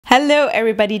Hello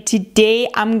everybody, today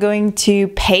I'm going to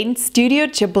paint Studio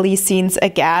Ghibli scenes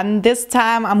again. This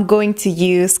time I'm going to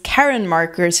use Karin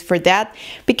Markers for that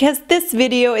because this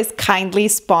video is kindly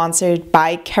sponsored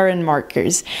by Karin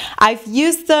Markers. I've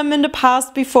used them in the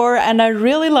past before and I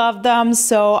really love them,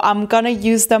 so I'm gonna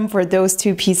use them for those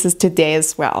two pieces today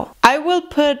as well. I will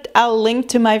put a link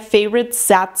to my favorite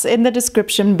sets in the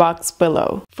description box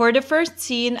below. For the first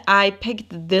scene, I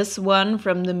picked this one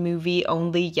from the movie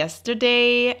Only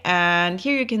Yesterday. And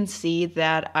here you can see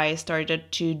that I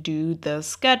started to do the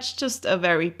sketch, just a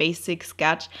very basic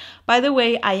sketch. By the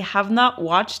way, I have not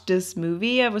watched this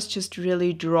movie. I was just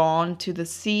really drawn to the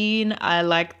scene. I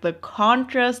like the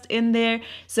contrast in there.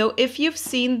 So if you've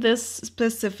seen this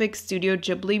specific Studio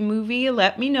Ghibli movie,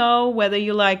 let me know whether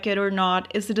you like it or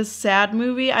not. Is it a sad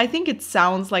movie? I think it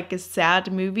sounds like a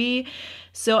sad movie.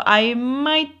 So I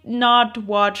might not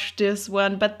watch this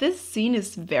one, but this scene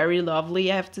is very lovely,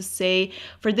 I have to say.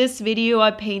 For this video,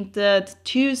 I painted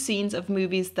two scenes of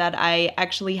movies that I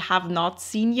actually have not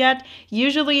seen yet.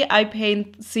 Usually I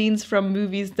paint scenes from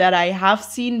movies that I have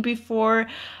seen before.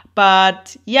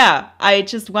 But yeah, I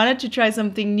just wanted to try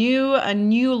something new, a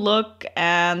new look,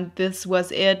 and this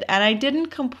was it. And I didn't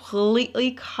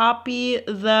completely copy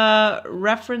the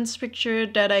reference picture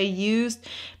that I used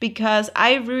because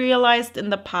I realized in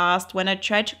the past when I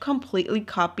tried to completely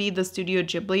copy the Studio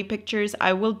Ghibli pictures,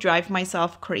 I will drive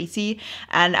myself crazy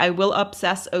and I will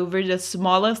obsess over the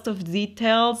smallest of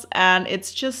details and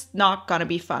it's just not gonna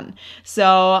be fun.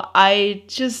 So I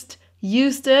just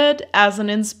used it as an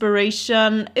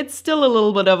inspiration. It's still a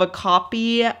little bit of a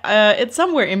copy. It's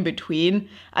somewhere in between.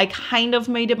 I kind of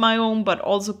made it my own, but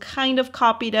also kind of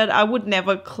copied it. I would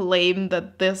never claim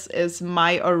that this is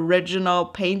my original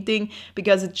painting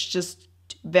because it's just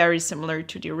very similar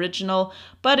to the original,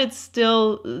 but it's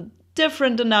still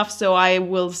different enough so I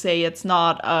will say it's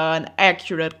not an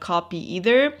accurate copy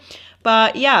either.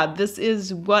 But yeah, this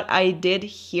is what I did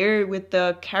here with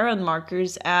the Karin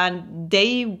markers and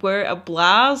they were a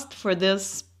blast for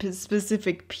this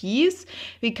specific piece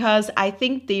because I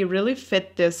think they really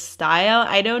fit this style.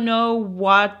 I don't know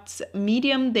what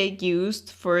medium they used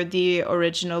for the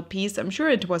original piece. I'm sure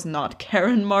it was not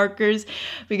Karin markers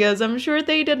because I'm sure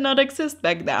they did not exist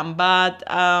back then, but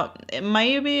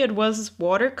maybe it was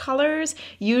watercolors.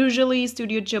 Usually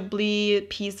Studio Ghibli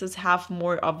pieces have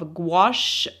more of a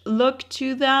gouache look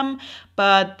to them,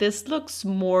 but this looks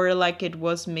more like it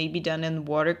was maybe done in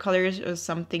watercolors or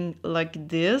something like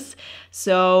this.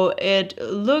 So it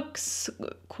looks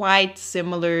quite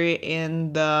similar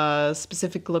in the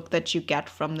specific look that you get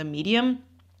from the medium.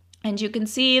 And you can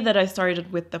see that I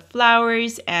started with the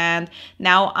flowers and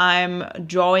now I'm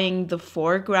drawing the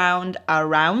foreground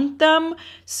around them.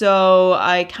 So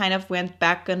I kind of went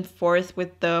back and forth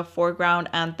with the foreground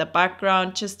and the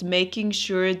background, just making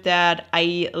sure that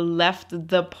I left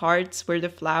the parts where the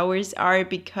flowers are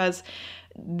because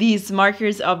these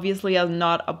markers obviously are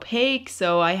not opaque,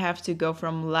 so I have to go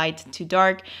from light to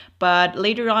dark. But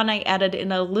later on I added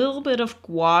in a little bit of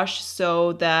gouache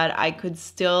so that I could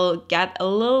still get a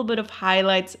little bit of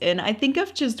highlights in. I think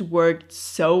I've just worked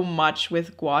so much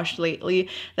with gouache lately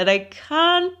that I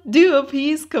can't do a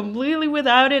piece completely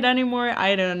without it anymore.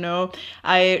 I don't know.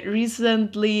 I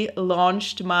recently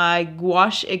launched my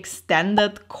gouache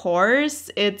extended course.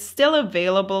 It's still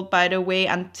available, by the way,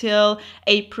 until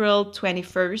April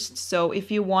 21st. So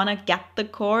if you want to get the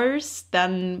course,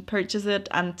 then purchase it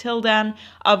until then.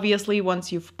 Obviously,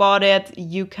 once you've bought it,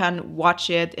 you can watch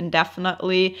it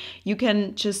indefinitely. You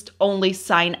can just only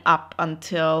sign up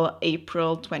until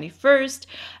April 21st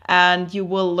and you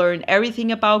will learn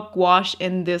everything about gouache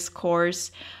in this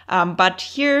course. But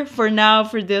here for now,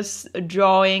 for this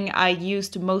drawing, I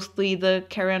used mostly the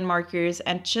Karin markers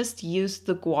and just used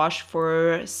the gouache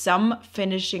for some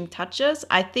finishing touches.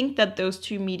 I think that those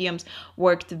two mediums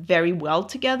worked very well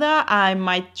together. I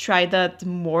might try that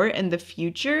more in the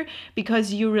future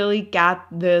because you really get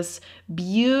this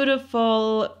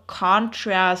beautiful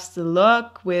contrast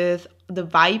look with the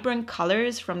vibrant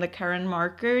colors from the Karin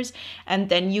markers, and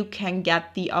then you can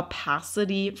get the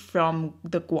opacity from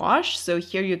the gouache. So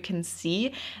here you can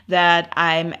see that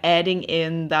I'm adding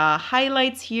in the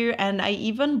highlights here, and I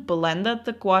even blended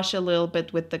the gouache a little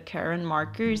bit with the Karin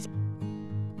markers.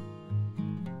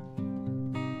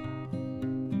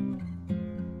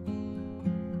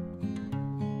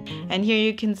 And here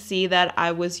you can see that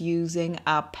I was using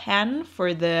a pen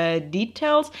for the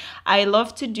details. I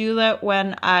love to do that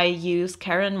when I use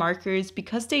Karin markers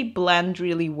because they blend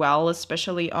really well,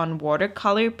 especially on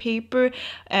watercolor paper,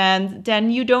 and then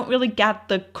you don't really get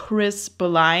the crisp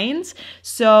lines.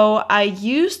 So I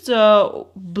use the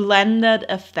blended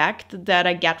effect that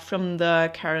I get from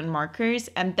the Karin markers,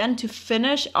 and then to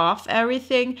finish off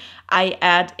everything, I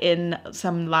add in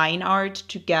some line art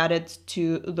to get it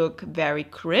to look very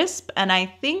crisp, and I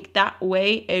think that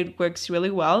way it works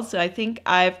really well. So I think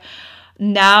I've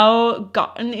now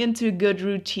gotten into a good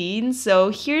routine. So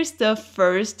here's the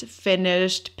first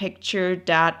finished picture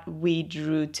that we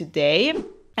drew today.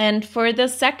 And for the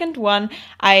second one,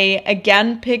 I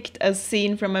again picked a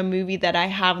scene from a movie that I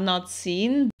have not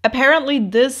seen. Apparently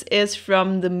this is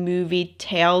from the movie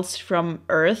Tales from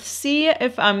Earthsea,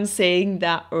 if I'm saying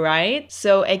that right.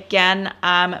 So again,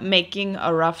 I'm making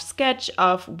a rough sketch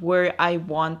of where I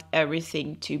want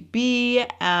everything to be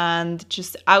and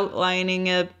just outlining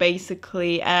it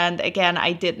basically. And again,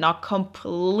 I did not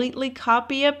completely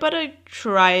copy it, but I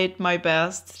tried my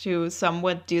best to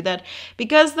somewhat do that,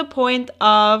 because the point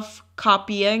of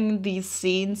copying these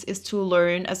scenes is to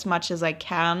learn as much as I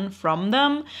can from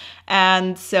them.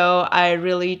 And so I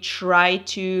really try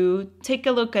to take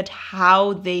a look at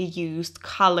how they used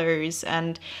colors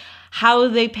and how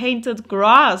they painted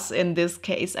grass in this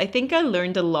case. I think I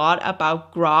learned a lot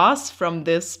about grass from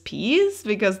this piece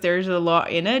because there's a lot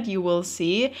in it, you will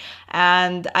see.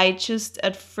 And I just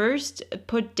at first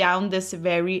put down this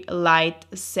very light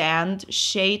sand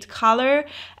shade color,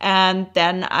 and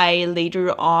then I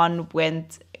later on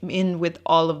went in with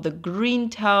all of the green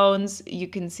tones. You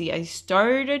can see I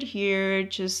started here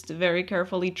just very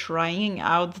carefully trying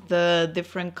out the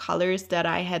different colors that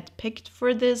I had picked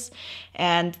for this,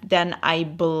 and then I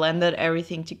blended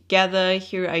everything together.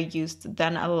 Here I used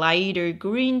then a lighter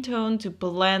green tone to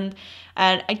blend,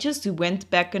 and I just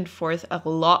went back and forth a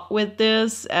lot with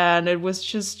this, and it was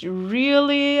just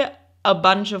really a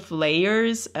bunch of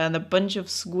layers and a bunch of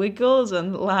squiggles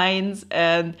and lines,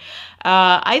 and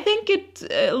I think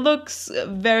it looks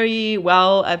very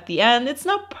well at the end. It's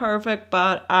not perfect,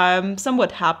 but I'm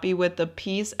somewhat happy with the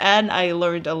piece, and I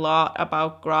learned a lot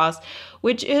about grass,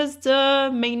 which is the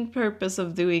main purpose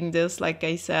of doing this. Like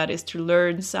I said, is to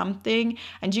learn something.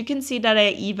 And you can see that I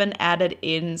even added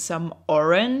in some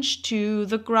orange to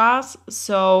the grass,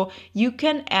 so you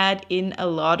can add in a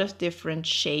lot of different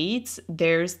shades.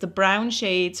 There's the brown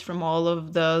shades from all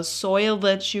of the soil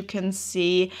that you can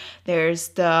see, there's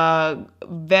the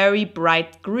very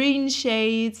bright green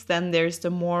shades, then there's the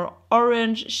more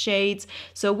orange shades.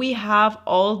 So we have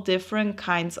all different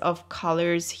kinds of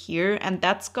colors here, and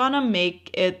that's gonna make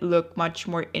it look much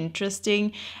more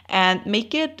interesting and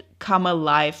make it come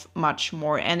alive much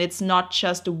more. And it's not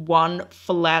just one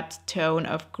flat tone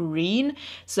of green.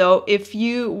 So if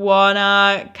you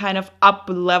wanna kind of up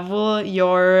level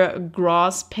your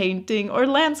grass painting or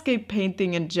landscape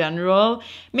painting in general,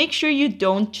 make sure you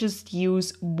don't just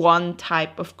use one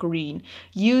type of green.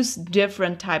 Use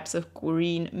different types of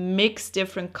green, mix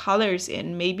different colors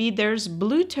in. Maybe there's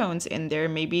blue tones in there,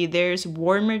 maybe there's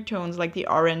warmer tones like the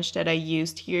orange that I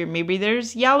used here, maybe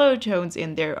there's yellow tones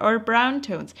in there or brown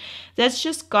tones. That's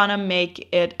just gonna make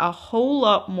it a whole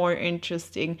lot more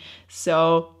interesting.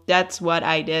 So that's what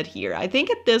I did here. I think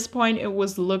at this point it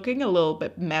was looking a little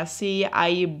bit messy.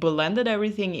 I blended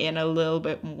everything in a little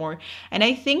bit more. And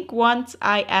I think once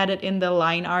I added in the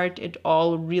line art, it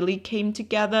all really came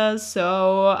together.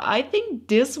 So I think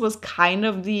this was kind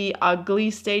of the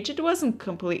ugly stage. It wasn't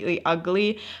completely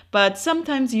ugly, but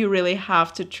sometimes you really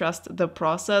have to trust the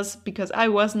process, because I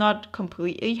was not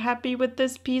completely happy with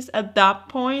this piece at that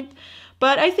point.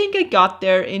 But I think I got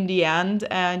there in the end,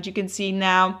 and you can see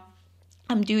now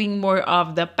I'm doing more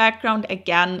of the background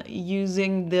again,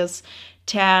 using this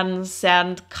tan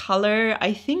sand color.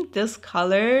 I think this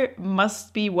color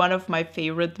must be one of my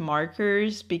favorite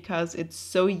markers because it's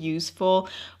so useful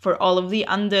for all of the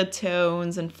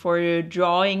undertones and for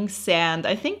drawing sand.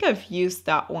 I think I've used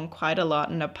that one quite a lot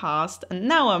in the past, and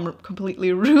now I'm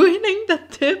completely ruining the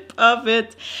tip of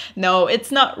it. No,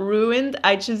 it's not ruined.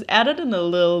 I just added in a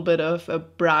little bit of a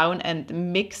brown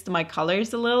and mixed my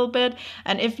colors a little bit.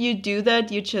 And if you do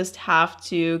that, you just have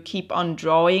to keep on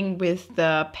drawing with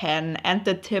the pen, and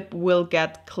the tip will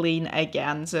get clean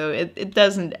again. So it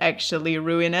doesn't actually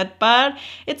ruin it, but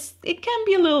it can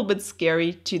be a little bit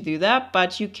scary to do that,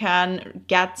 but you can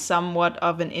get somewhat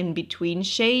of an in-between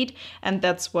shade, and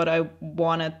that's what I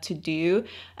wanted to do.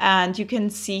 And you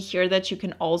can see here that you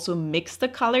can also mix the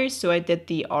colors. So I did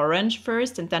the orange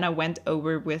first, and then I went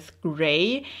over with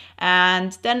gray,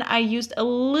 and then I used a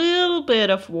little bit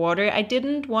of water. I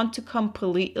didn't want to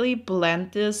completely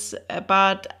blend this,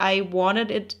 but I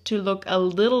wanted it to look a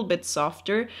little bit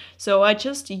softer, so I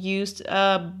just used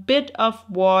a bit of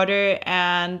water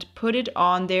and put it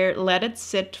on there, let it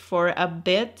sit for a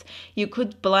bit. You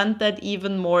could blend that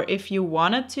even more if you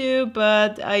wanted to,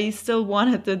 but I still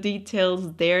wanted the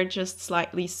details there just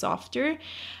slightly softer.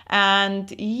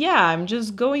 And yeah, I'm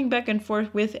just going back and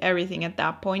forth with everything at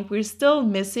that point. We're still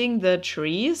missing the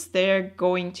trees. They're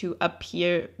going to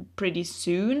appear pretty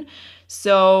soon.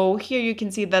 So here you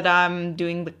can see that I'm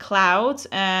doing the clouds,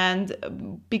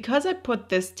 and because I put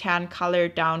this tan color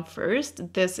down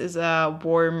first, this is a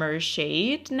warmer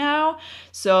shade now.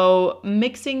 So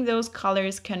mixing those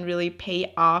colors can really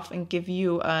pay off and give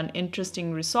you an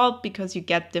interesting result because you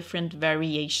get different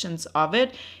variations of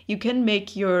it. You can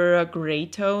make your gray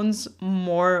tones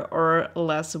more or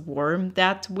less warm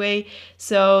that way.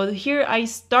 So here I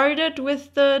started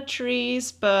with the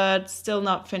trees, but still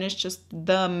not finished, just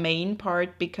the main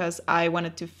part, because I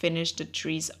wanted to finish the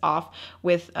trees off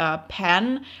with a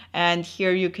pen. And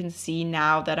here you can see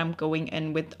now that I'm going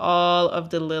in with all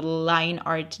of the little line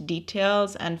art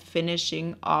details and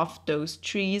finishing off those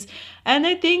trees. And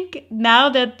I think now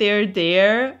that they're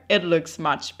there, it looks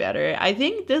much better. I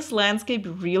think this landscape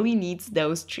really needs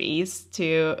those trees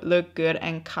to look good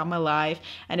and come alive,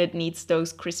 and it needs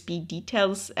those crispy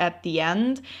details at the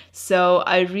end. So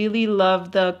I really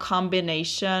love the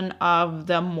combination of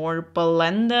the more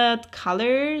blended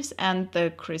colors and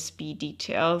the crispy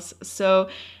details. So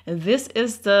this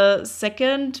is the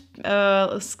second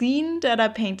scene that I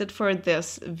painted for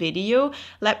this video.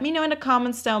 Let me know in the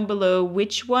comments down below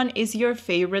which one is your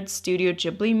favorite Studio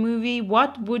Ghibli movie.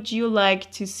 What would you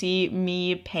like to see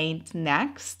me paint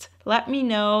next? Let me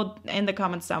know in the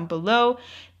comments down below.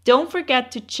 Don't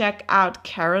forget to check out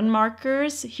Karin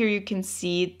Markers. Here you can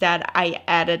see that I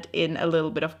added in a little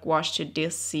bit of gouache to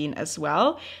this scene as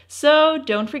well. So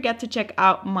don't forget to check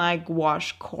out my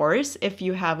gouache course if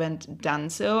you haven't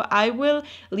done so. I will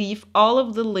leave all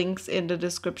of the links in the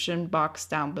description box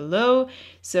down below.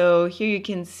 So here you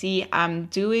can see I'm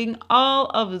doing all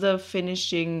of the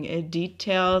finishing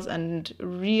details and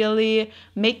really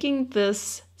making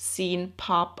this scene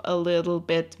pop a little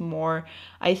bit more.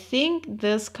 I think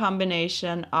this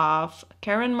combination of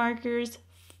Karin Markers,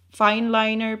 fine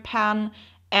liner pen,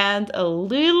 and a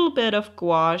little bit of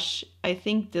gouache, I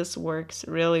think this works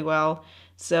really well.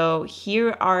 So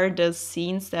here are the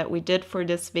scenes that we did for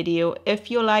this video. If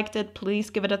you liked it,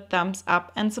 please give it a thumbs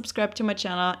up and subscribe to my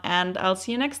channel, and I'll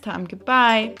see you next time.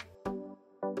 Goodbye!